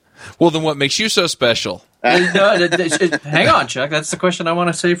Well, then what makes you so special? Hang on, Chuck. That's the question I want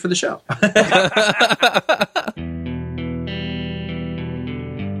to save for the show.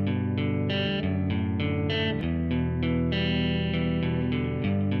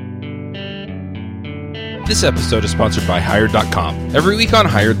 This episode is sponsored by Hired.com. Every week on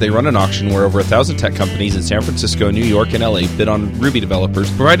Hired, they run an auction where over 1,000 tech companies in San Francisco, New York, and LA bid on Ruby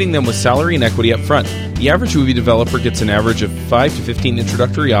developers, providing them with salary and equity up front. The average Ruby developer gets an average of 5 to 15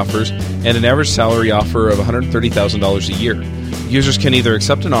 introductory offers and an average salary offer of $130,000 a year. Users can either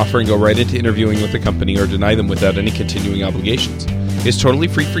accept an offer and go right into interviewing with the company or deny them without any continuing obligations. It's totally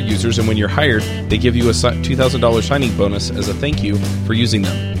free for users, and when you're hired, they give you a $2,000 signing bonus as a thank you for using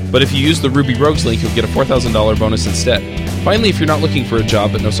them. But if you use the Ruby Rogues link, you'll get a $4,000 bonus instead. Finally, if you're not looking for a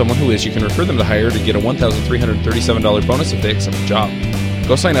job but know someone who is, you can refer them to Hired to get a $1,337 bonus if they accept a job.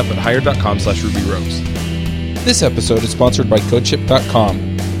 Go sign up at hired.com/RubyRogues. This episode is sponsored by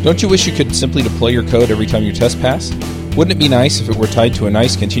CodeShip.com. Don't you wish you could simply deploy your code every time your tests pass? Wouldn't it be nice if it were tied to a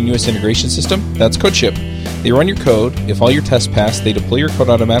nice continuous integration system? That's CodeShip. They run your code. If all your tests pass, they deploy your code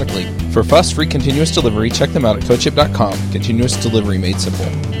automatically. For fast, free continuous delivery, check them out at CodeShip.com. Continuous delivery made simple.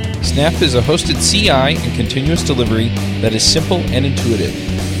 Snap is a hosted CI and continuous delivery that is simple and intuitive.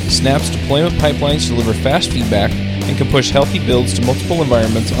 Snap's deployment pipelines deliver fast feedback and can push healthy builds to multiple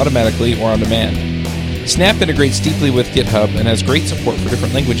environments automatically or on demand. Snap integrates deeply with GitHub and has great support for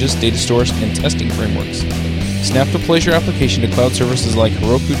different languages, data stores, and testing frameworks. Snap deploys your application to cloud services like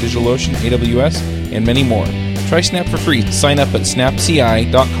Heroku, DigitalOcean, AWS, and many more. Try Snap for free. Sign up at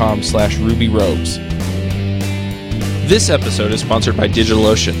snapci.com/RubyRogues. This episode is sponsored by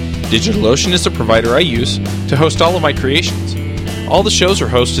DigitalOcean. DigitalOcean is the provider I use to host all of my creations. All the shows are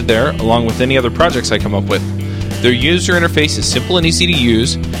hosted there, along with any other projects I come up with. Their user interface is simple and easy to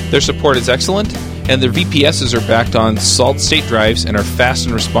use, their support is excellent, and their VPSs are backed on solid-state drives and are fast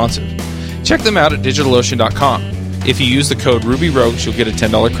and responsive. Check them out at DigitalOcean.com. If you use the code RubyRogues, you'll get a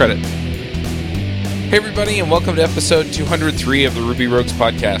 $10 credit. Hey everybody, and welcome to episode 203 of the Ruby Rogues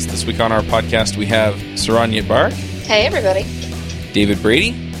podcast. This week on our podcast we have Saranya Barak. Hey everybody. David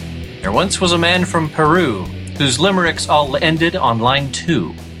Brady. There once was a man from Peru whose limericks all ended on line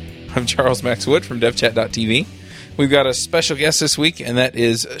 2. I'm Charles Max Wood from DevChat.tv. We've got a special guest this week, and that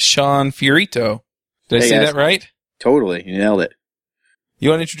is Sean Fiorito. Did I say that right? Totally. You nailed it. You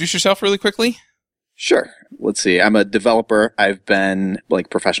want to introduce yourself really quickly? Sure. Let's see. I'm a developer. I've been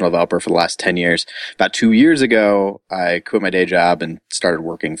professional developer for the last 10 years. About 2 years ago, I quit my day job and started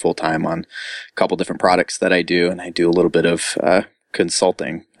working full time on a couple different products that I do. And I do a little bit of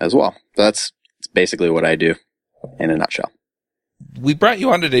consulting as well. So that's basically what I do in a nutshell. We brought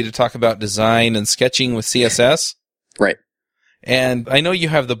you on today to talk about design and sketching with CSS. Right. And I know you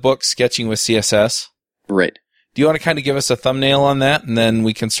have the book Sketching with CSS. Right. Do you want to kind of give us a thumbnail on that, and then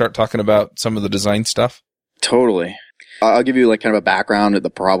we can start talking about some of the design stuff? Totally. I'll give you kind of a background of the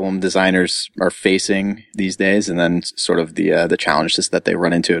problem designers are facing these days, and then sort of the challenges that they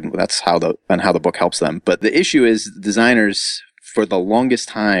run into, and that's how the book helps them. But the issue is designers, for the longest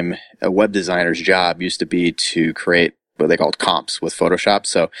time, a web designer's job used to be to create what they called comps with Photoshop.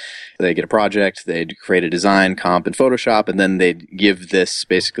 So they get a project, they'd create a design comp in Photoshop, and then they'd give this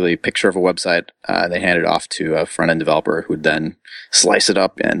basically picture of a website. They hand it off to a front-end developer who would then slice it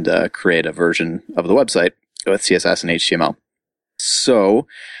up and create a version of the website with CSS and HTML. So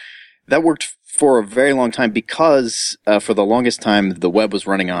that worked for a very long time because for the longest time, the web was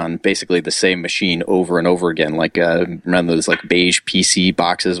running on basically the same machine over and over again. Remember those beige PC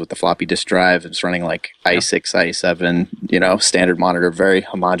boxes with the floppy disk drive? It's running i6, i7, standard monitor, very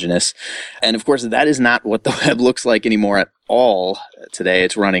homogeneous. And of course, that is not what the web looks like anymore at all today.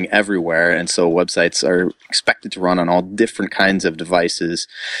 It's running everywhere. And so websites are expected to run on all different kinds of devices.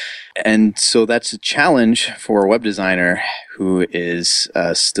 And so that's a challenge for a web designer who is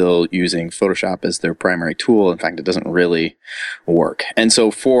still using Photoshop as their primary tool. In fact, it doesn't really work. And so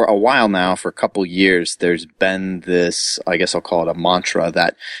for a while now, for a couple years, there's been this, I guess I'll call it a mantra,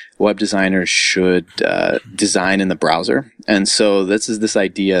 that web designers should design in the browser. And so this is this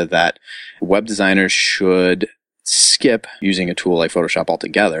idea that web designers should skip using a tool like Photoshop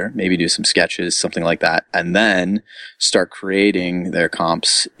altogether, maybe do some sketches, something like that, and then start creating their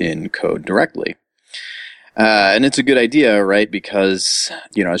comps in code directly. And it's a good idea, right? Because,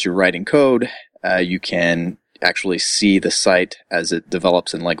 as you're writing code, you can actually see the site as it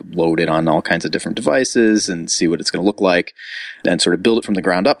develops and load it on all kinds of different devices and see what it's going to look like and sort of build it from the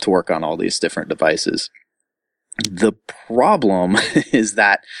ground up to work on all these different devices. The problem is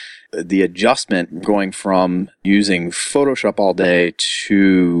that the adjustment going from using Photoshop all day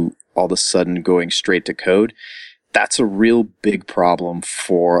to all of a sudden going straight to code that's a real big problem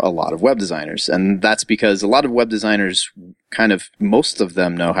for a lot of web designers. And that's because a lot of web designers most of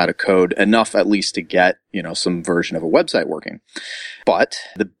them know how to code enough at least to get, some version of a website working. But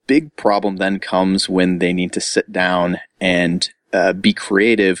the big problem then comes when they need to sit down and be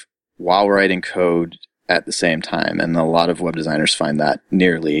creative while writing code at the same time. And a lot of web designers find that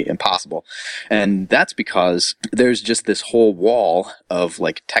nearly impossible. And that's because there's just this whole wall of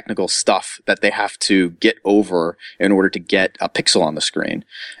like technical stuff that they have to get over in order to get a pixel on the screen.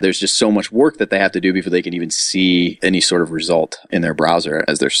 There's just so much work that they have to do before they can even see any sort of result in their browser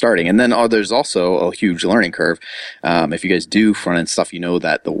as they're starting. And then there's also a huge learning curve. If you guys do front-end stuff, you know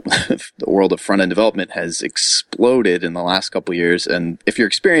that the world of front-end development has exploded in the last couple of years. And if you're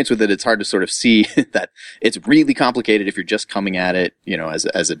experienced with it, it's hard to sort of see that it's really complicated if you're just coming at it,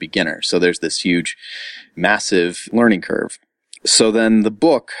 as a beginner. So there's this huge, massive learning curve. So then the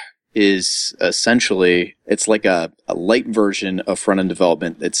book is essentially, it's like a light version of front-end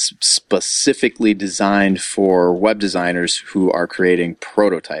development. It's specifically designed for web designers who are creating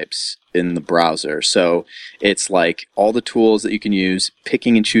prototypes in the browser. So it's like all the tools that you can use,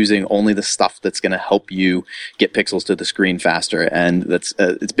 picking and choosing only the stuff that's going to help you get pixels to the screen faster. And that's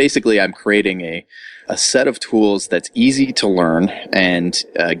it's basically, I'm creating a set of tools that's easy to learn and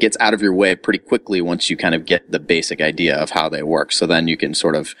gets out of your way pretty quickly once you kind of get the basic idea of how they work. So then you can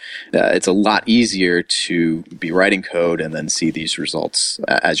sort of, it's a lot easier to be writing code and then see these results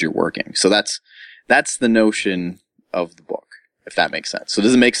as you're working. So that's the notion of the book, if that makes sense. So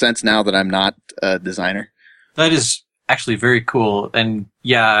does it make sense now that I'm not a designer? That is actually very cool. And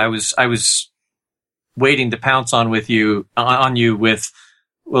yeah, I was waiting to pounce on you with,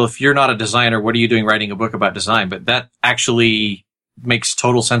 well, if you're not a designer, what are you doing writing a book about design? But that actually makes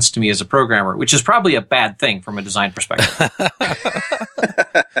total sense to me as a programmer, which is probably a bad thing from a design perspective.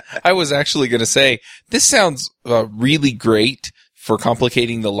 I was actually going to say, this sounds really great for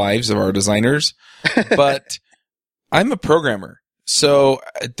complicating the lives of our designers, but I'm a programmer. So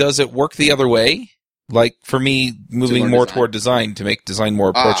does it work the other way? Like for me, moving more toward design to make design more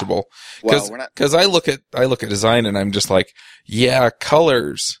approachable. Because I look at design and I'm just like, yeah,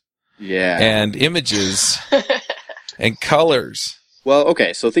 colors, and images, and colors. Well,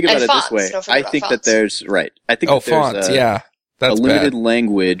 okay, so think about it this way. I think that there's fonts. That's a limited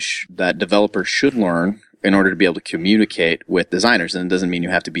language that developers should learn in order to be able to communicate with designers. And it doesn't mean you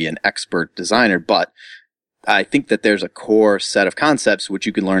have to be an expert designer, but I think that there's a core set of concepts which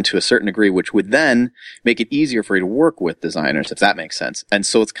you can learn to a certain degree, which would then make it easier for you to work with designers, if that makes sense. And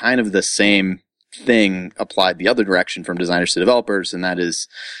so it's kind of the same thing applied the other direction from designers to developers. And that is,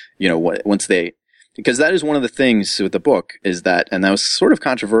 because that is one of the things with the book is that, and that was sort of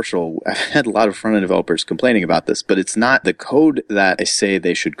controversial. I've had a lot of front-end developers complaining about this, but it's not the code that I say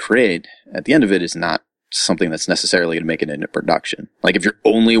they should create. At the end of it is not something that's necessarily going to make it into production. Like if you're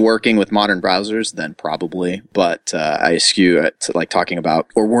only working with modern browsers, then probably. But I eschew to like talking about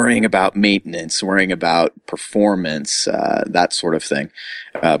or worrying about maintenance, worrying about performance, that sort of thing,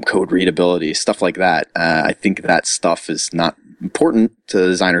 code readability, stuff like that. I think that stuff is not important to the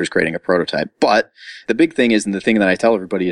designer who's creating a prototype. But the big thing is, and the thing that I tell everybody